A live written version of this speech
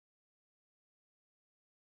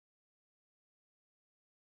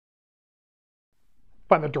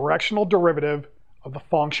find the directional derivative of the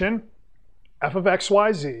function f of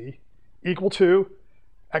xyz equal to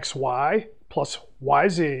xy plus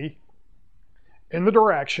yz in the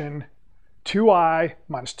direction 2I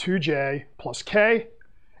minus 2j plus k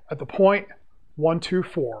at the point 1, 2,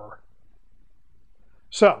 4.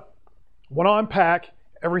 So I want to unpack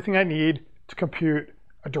everything I need to compute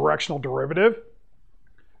a directional derivative.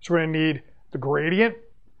 So we're going to need the gradient,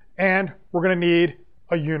 and we're going to need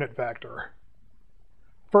a unit vector.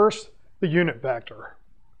 First, the unit vector.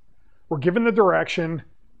 We're given the direction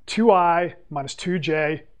 2I minus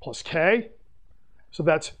 2j plus k. So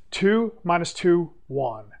that's 2 minus 2,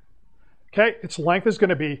 1. Okay, its length is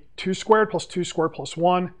going to be 2 squared plus 2 squared plus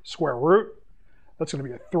 1 square root. That's going to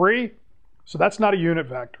be a 3. So that's not a unit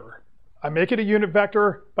vector. I make it a unit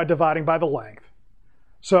vector by dividing by the length.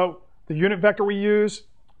 So the unit vector we use,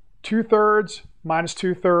 2/3 minus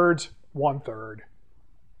 2/3, 1/3.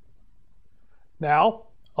 Now,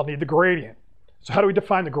 I'll need the gradient. So how do we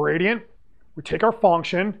define the gradient? We take our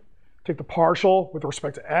function, take the partial with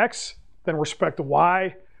respect to x, then with respect to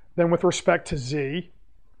y, then with respect to z.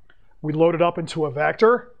 We load it up into a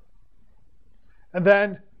vector, and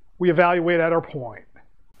then we evaluate at our point.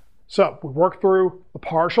 So we work through the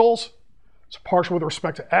partials. So partial with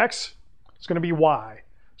respect to x, it's going to be y.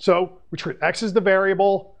 So we treat x as the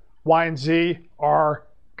variable, y and z are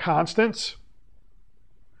constants.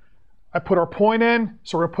 I put our point in,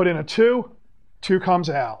 so we're going to put in a 2. 2 comes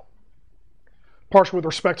out. Partial with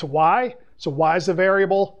respect to y, so y is the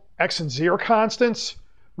variable, x and z are constants.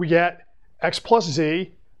 We get x plus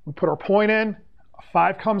z. We put our point in, a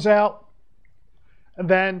 5 comes out. And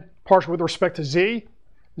then partial with respect to z,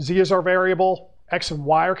 z is our variable, x and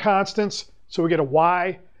y are constants, so we get a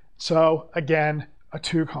y. So again, a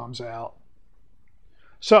 2 comes out.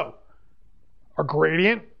 So our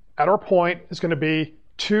gradient at our point is going to be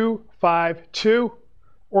 2, 5, 2,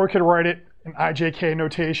 or we could write it in IJK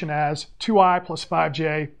notation as 2I plus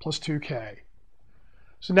 5j plus 2k.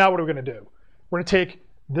 So now what are we going to do? We're going to take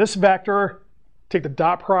this vector, take the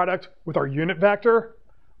dot product with our unit vector.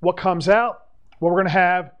 What comes out? Well, we're going to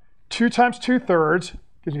have 2 times 2/3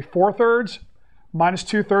 gives me 4/3, minus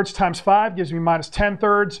 2/3 times 5 gives me minus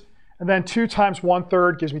 10/3, and then 2 times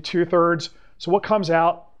 1/3 gives me 2/3. So what comes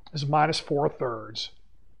out is minus 4/3.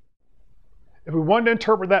 If we wanted to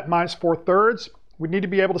interpret that minus 4/3, we need to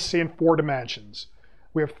be able to see in 4 dimensions.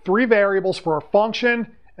 We have 3 variables for our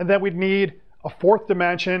function, and then we'd need a 4th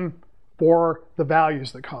dimension for the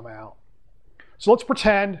values that come out. So let's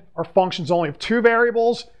pretend our functions only have 2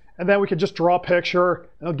 variables, and then we can just draw a picture,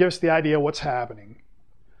 and it'll give us the idea of what's happening.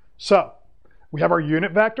 So we have our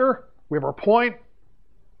unit vector, we have our point,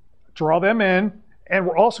 draw them in, and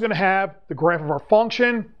we're also going to have the graph of our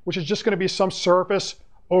function, which is just going to be some surface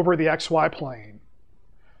over the xy plane.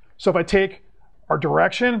 So if I take our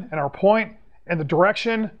direction and our point and the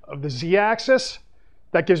direction of the z-axis,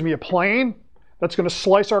 that gives me a plane that's going to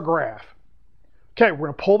slice our graph. Okay, we're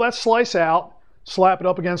going to pull that slice out, slap it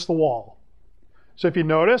up against the wall. So if you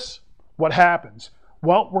notice, what happens?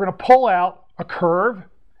 Well, we're going to pull out a curve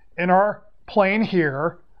in our plane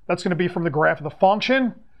here. That's going to be from the graph of the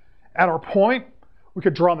function. At our point, we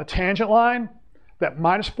could draw on the tangent line. That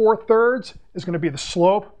minus 4/3 is going to be the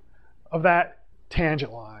slope of that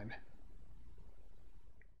tangent line.